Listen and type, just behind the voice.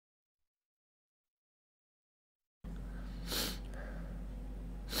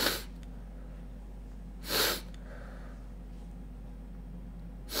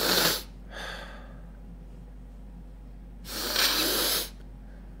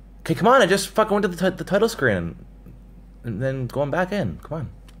Okay, come on, I just fucking went to the title screen and then going back in. Come on.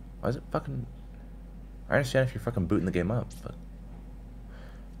 Why is it fucking... I understand if you're fucking booting the game up, but...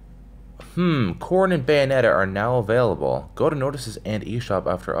 Corrin and Bayonetta are now available. Go to notices and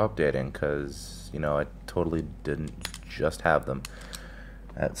eShop after updating, because, you know, I totally didn't just have them.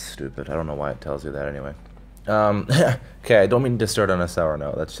 That's stupid. I don't know why it tells you that anyway. Okay, I don't mean to start on a sour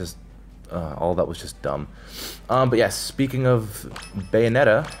note. That's just... all that was just dumb. But yeah, speaking of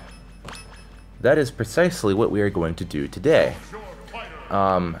Bayonetta, that is precisely what we are going to do today.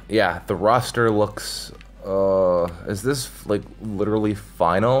 Yeah, the roster looks... is this, like, literally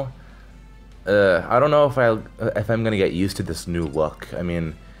final? I don't know if I'm gonna get used to this new look. I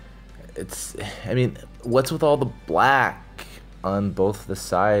mean, what's with all the black on both the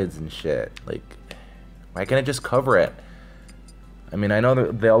sides and shit? Like, why can't I just cover it? I mean, I know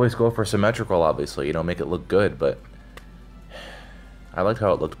that they always go for symmetrical, obviously, you know, make it look good, but I liked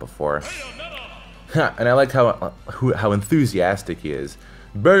how it looked before. And I liked how enthusiastic he is.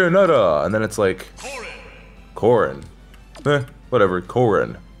 Bayonetta! And then it's like, Corrin. Whatever,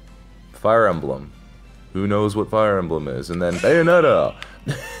 Corrin. Fire Emblem. Who knows what Fire Emblem is? And then Bayonetta!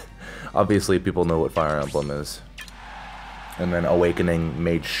 Obviously, people know what Fire Emblem is. And then Awakening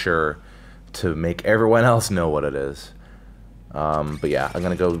made sure to make everyone else know what it is. But yeah, I'm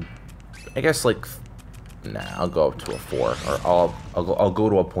gonna go, I guess, like, nah, I'll go up to a 4, or I'll go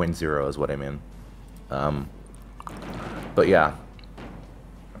to a 0.0 is what I mean. But yeah,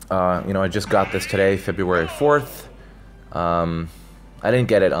 you know, I just got this today, February 4th. I didn't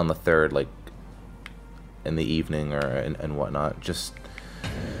get it on the 3rd, like, in the evening or and whatnot, just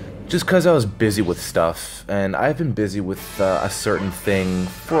because I was busy with stuff, and I've been busy with a certain thing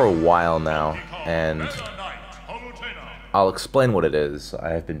for a while now, and I'll explain what it is.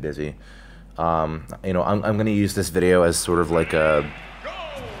 I have been busy. You know, I'm gonna use this video as sort of like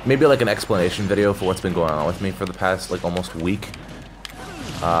maybe like an explanation video for what's been going on with me for the past, like, almost week.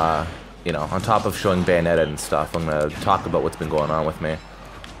 You know, on top of showing Bayonetta and stuff, I'm gonna talk about what's been going on with me.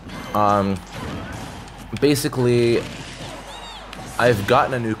 Basically, I've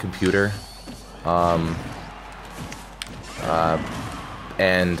gotten a new computer, and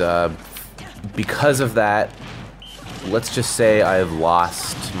because of that, let's just say I've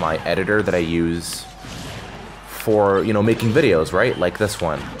lost my editor that I use for, you know, making videos, right? Like this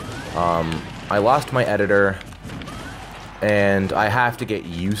one. I lost my editor, and I have to get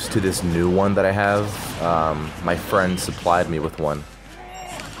used to this new one that I have. My friend supplied me with one.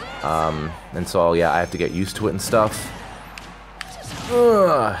 And so, yeah, I have to get used to it and stuff.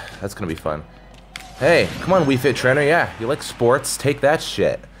 That's gonna be fun. Hey, come on, Wii Fit Trainer, yeah, you like sports? Take that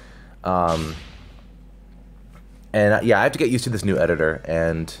shit. And yeah, I have to get used to this new editor,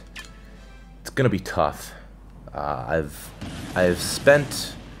 and it's gonna be tough. I've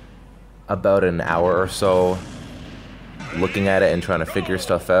spent about an hour or so looking at it and trying to figure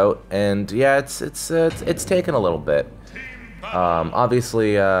stuff out, and yeah, it's taken a little bit.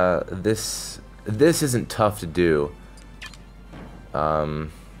 Obviously, this isn't tough to do.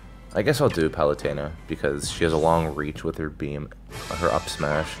 I guess I'll do Palutena because she has a long reach with her beam, her up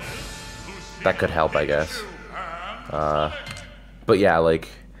smash. That could help, I guess. But yeah, like,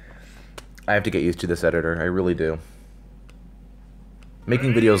 I have to get used to this editor. I really do.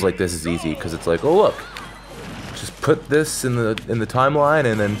 Making videos like this is easy because it's like, oh look, just put this in the timeline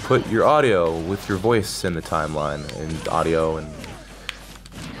and then put your audio with your voice in the timeline and audio, and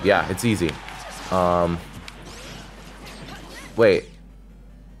yeah, it's easy. Wait,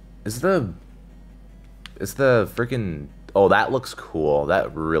 is the freaking, oh, that looks cool.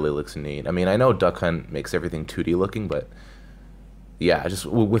 That really looks neat. I mean, I know Duck Hunt makes everything 2D looking, but yeah, just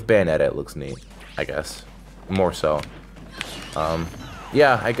with Bayonetta it looks neat, I guess. More so.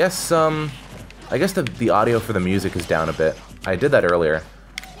 Yeah, I guess the audio for the music is down a bit. I did that earlier.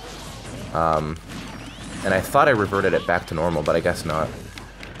 And I thought I reverted it back to normal, but I guess not.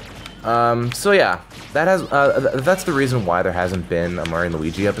 So yeah, that's the reason why there hasn't been a Mario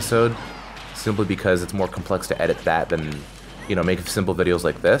Luigi episode. Simply because it's more complex to edit that than, you know, make simple videos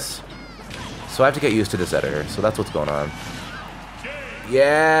like this. So I have to get used to this editor, so that's what's going on.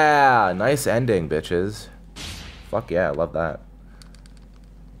 Yeah, nice ending, bitches. Fuck yeah, I love that.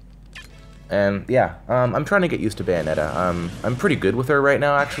 And yeah, I'm trying to get used to Bayonetta. I'm pretty good with her right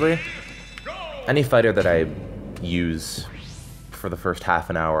now, actually. Any fighter that I use for the first half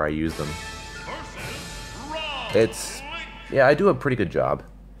an hour, I use them. Yeah, I do a pretty good job.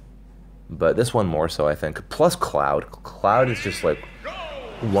 But this one more so, I think. Plus Cloud. Cloud is just, like,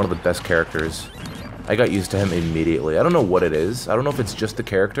 one of the best characters. I got used to him immediately. I don't know what it is. I don't know if it's just the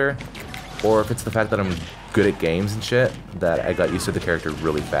character, or if it's the fact that I'm good at games and shit, that I got used to the character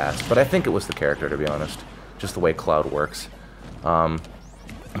really fast. But I think it was the character, to be honest. Just the way Cloud works.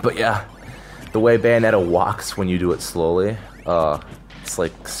 But yeah, the way Bayonetta walks when you do it slowly, it's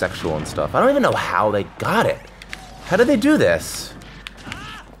like sexual and stuff. I don't even know how they got it. How did they do this?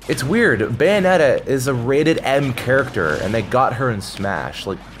 It's weird. Bayonetta is a rated M character, and they got her in Smash.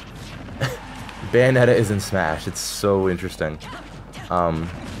 Like, Bayonetta is in Smash. It's so interesting.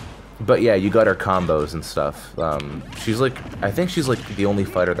 But yeah, you got her combos and stuff. She's like, I think she's like the only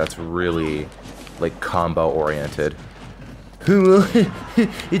fighter that's really like combo oriented.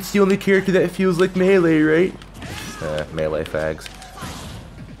 It's the only character that feels like Melee, right? Melee fags.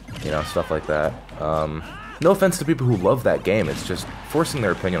 You know, stuff like that. No offense to people who love that game, it's just forcing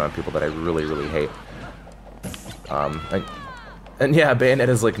their opinion on people that I really, really hate. And yeah,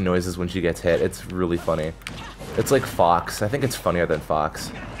 Bayonetta's like noises when she gets hit, it's really funny. It's like Fox, I think it's funnier than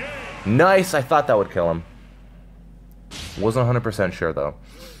Fox. Nice, I thought that would kill him. Wasn't 100% sure though.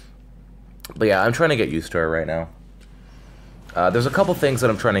 But yeah, I'm trying to get used to her right now. There's a couple things that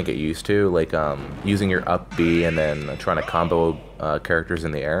I'm trying to get used to, like using your up B and then trying to combo characters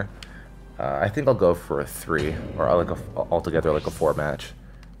in the air. I think I'll go for a 3, or like altogether like a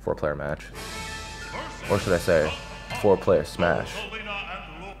 4-player match. Or should I say, 4-player smash.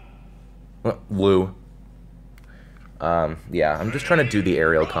 Lou. Yeah, I'm just trying to do the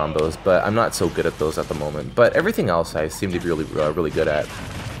aerial combos, but I'm not so good at those at the moment. But everything else I seem to be really good at.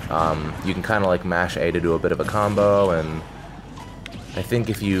 You can kind of like mash A to do a bit of a combo, and I think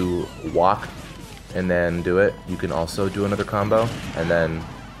if you walk and then do it, you can also do another combo, and then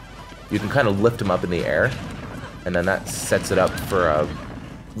you can kind of lift them up in the air, and then that sets it up for a,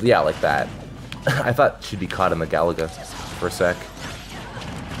 yeah, like that. I thought she'd be caught in the Galaga for a sec.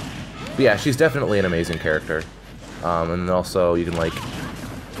 But yeah, she's definitely an amazing character. And then also you can like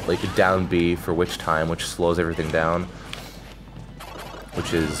down B for Witch Time, which slows everything down.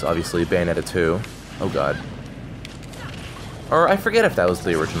 Which is obviously Bayonetta 2. Oh god. Or I forget if that was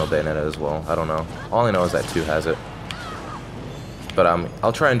the original Bayonetta as well. I don't know. All I know is that 2 has it. But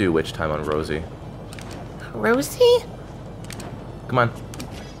I'll try and do Witch Time on Rosie. Rosie? Come on.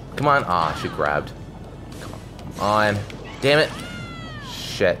 Come on. Ah, she grabbed. Come on. Damn it.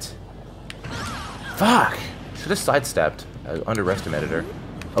 Shit. Fuck. Should have sidestepped. I underestimated her.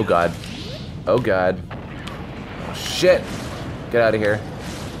 Oh god. Oh god. Oh, shit. Get out of here.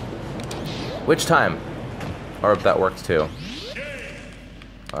 Witch Time. Or that works too.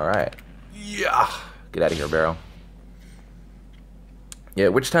 Alright. Yeah. Get out of here, Barrow. Yeah,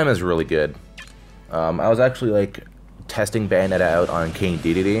 Witch Time is really good. I was actually like testing Bayonetta out on King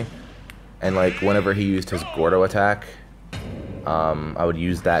Dedede, and like whenever he used his Gordo attack, I would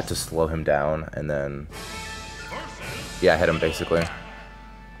use that to slow him down, and then yeah, hit him basically.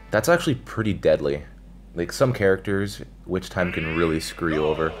 That's actually pretty deadly. Like some characters, Witch Time can really screw you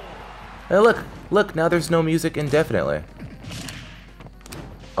over. Hey, look, now there's no music indefinitely.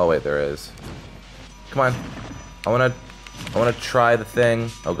 Oh wait, there is. Come on, I wanna try the thing.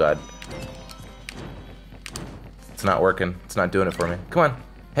 Oh god. It's not working. It's not doing it for me. Come on,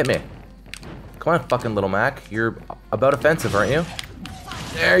 hit me. Come on, fucking little Mac. You're about offensive, aren't you?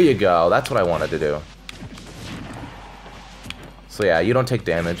 There you go. That's what I wanted to do. So yeah, you don't take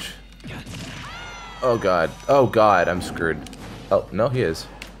damage. Oh god. Oh god, I'm screwed. Oh, no, he is.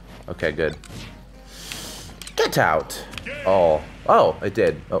 Okay, good. Get out! Oh. Oh, it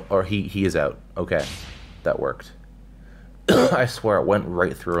did. Oh, or he is out. Okay. That worked. I swear it went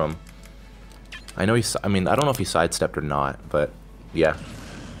right through him. I know I mean, I don't know if he sidestepped or not, but yeah.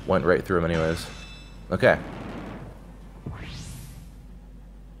 Went right through him anyways. Okay.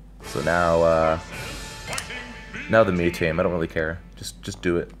 So now, now the me team. I don't really care. Just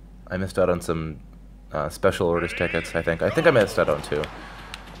do it. I missed out on some special orders tickets, I think. I think I missed out on 2.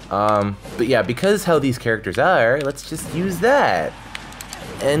 But yeah, because how these characters are, let's just use that.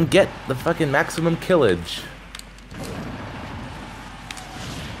 And get the fucking maximum killage.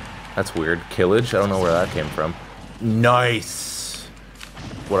 That's weird. Killage? I don't know where that came from. Nice!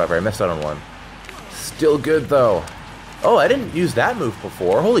 Whatever, I missed out on 1. Still good, though. Oh, I didn't use that move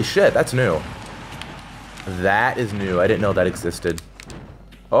before. Holy shit, that's new. That is new. I didn't know that existed.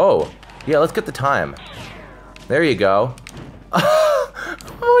 Oh, yeah, let's get the time. There you go. Oh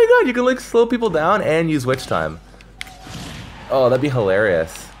my god, you can like slow people down and use Witch Time. Oh, that'd be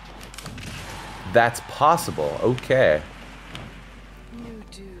hilarious. That's possible. Okay. No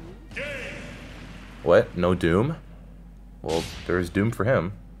Doom. What? No Doom? Well, there's Doom for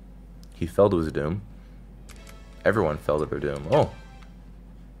him. He fell to his doom. Everyone fell to their doom. Oh.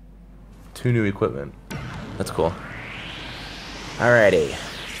 2 new equipment. That's cool. Alrighty.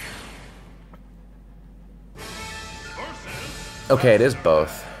 Okay, it is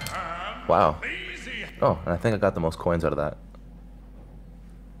both. Wow. Oh, and I think I got the most coins out of that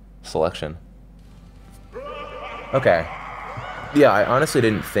selection. Okay. Yeah, I honestly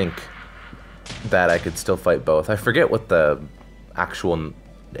didn't think that I could still fight both. I forget what the actual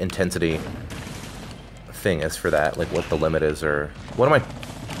intensity thing is for that, like what the limit is, or what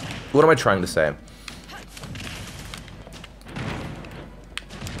am I trying to say?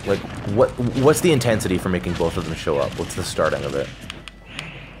 Like what's the intensity for making both of them show up? What's the starting of it?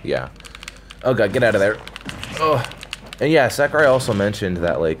 Yeah. Oh god, get out of there. Oh. And yeah, Sakurai also mentioned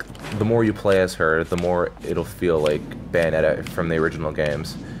that like the more you play as her, the more it'll feel like Bayonetta from the original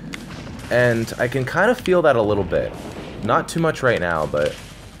games. And I can kind of feel that a little bit. Not too much right now, but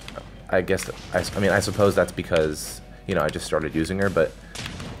I guess I mean I suppose that's because, you know, I just started using her, but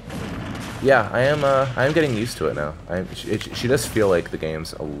yeah, I am getting used to it now. She does feel like the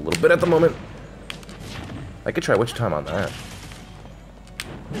game's a little bit at the moment. I could try Witch Time on that.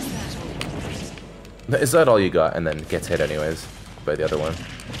 Is that all you got? And then gets hit anyways by the other one.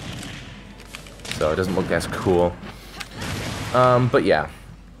 So it doesn't look as cool. But yeah.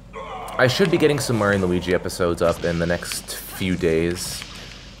 I should be getting some Mario Luigi episodes up in the next few days.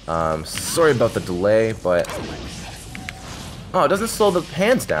 Sorry about the delay, but... Oh, it doesn't slow the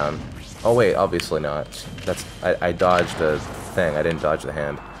hands down. Oh wait, obviously not. That's... I dodged a thing. I didn't dodge the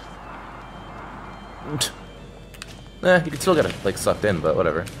hand. You can still get it, like, sucked in, but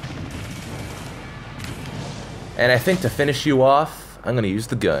whatever. And I think to finish you off, I'm gonna use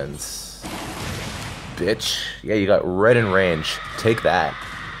the guns. Bitch. Yeah, you got right in range. Take that.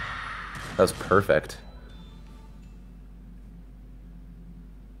 That was perfect.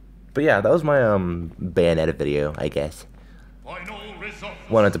 But yeah, that was my Bayonetta video, I guess.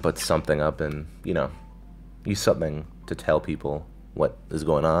 Wanted to put something up and, you know, use something to tell people what is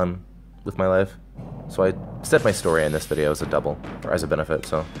going on with my life. So I set my story in this video as a double, or as a benefit,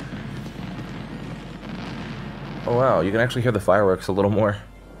 so... Oh wow, you can actually hear the fireworks a little more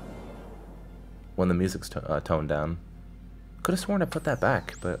when the music's toned down. Could have sworn I put that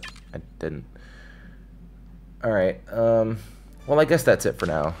back, but I didn't. Alright, well I guess that's it for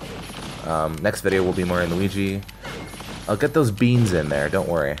now. Next video will be Mario Luigi. I'll get those beans in there, don't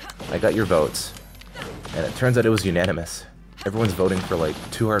worry. I got your votes. And it turns out it was unanimous. Everyone's voting for like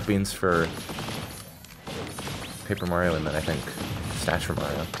 2 heart beans for Paper Mario and then I think Stash for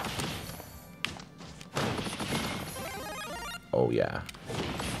Mario. Oh yeah.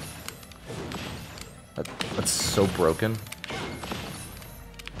 That's so broken.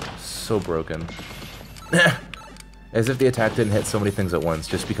 So broken. As if the attack didn't hit so many things at once,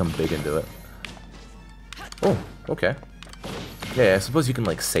 just become big into it. Oh, okay. Yeah, I suppose you can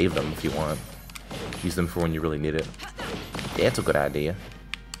like save them if you want. Use them for when you really need it. Yeah, it's a good idea.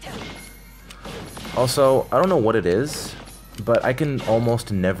 Also, I don't know what it is, but I can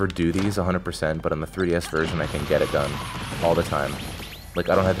almost never do these 100%, but on the 3DS version I can get it done all the time. Like,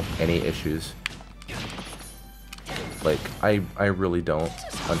 I don't have any issues. Like, I really don't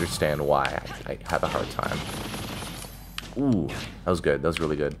understand why I have a hard time. Ooh, that was good. That was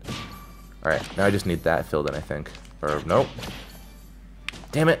really good. Alright, now I just need that filled in, I think. Or, nope.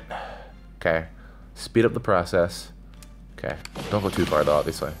 Damn it. Okay. Speed up the process. Okay. Don't go too far, though,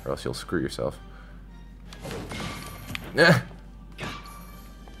 obviously, or else you'll screw yourself.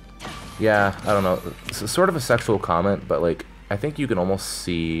 Yeah, I don't know. It's sort of a sexual comment, but, like, I think you can almost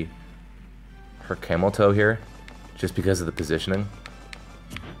see her camel toe here, just because of the positioning.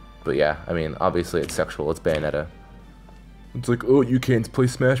 But yeah, I mean, obviously it's sexual. It's Bayonetta. It's like, oh, you can't play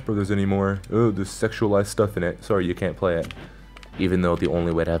Smash Brothers anymore. Oh, there's sexualized stuff in it. Sorry, you can't play it. Even though the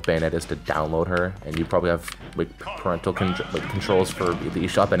only way to have Bayonetta is to download her, and you probably have like parental controls for the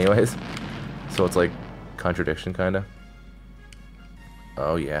eShop anyways. So it's like contradiction, kind of.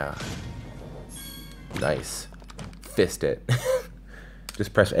 Oh yeah. Nice. Fist it.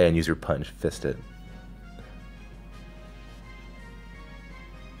 Just press A and use your punch. Fist it.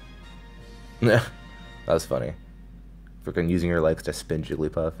 That was funny. Freaking using her legs to spin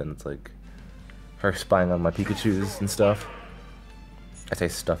Jigglypuff, and it's like her spying on my Pikachus and stuff. I say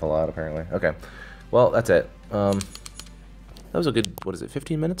stuff a lot, apparently. Okay. Well, that's it. That was a good, what is it,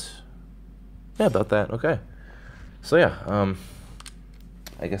 15 minutes? Yeah, about that. Okay. So yeah,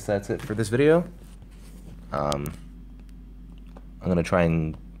 I guess that's it for this video. I'm gonna try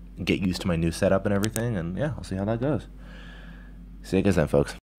and get used to my new setup and everything, and yeah, I'll see how that goes. See you guys then,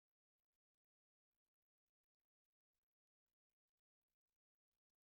 folks.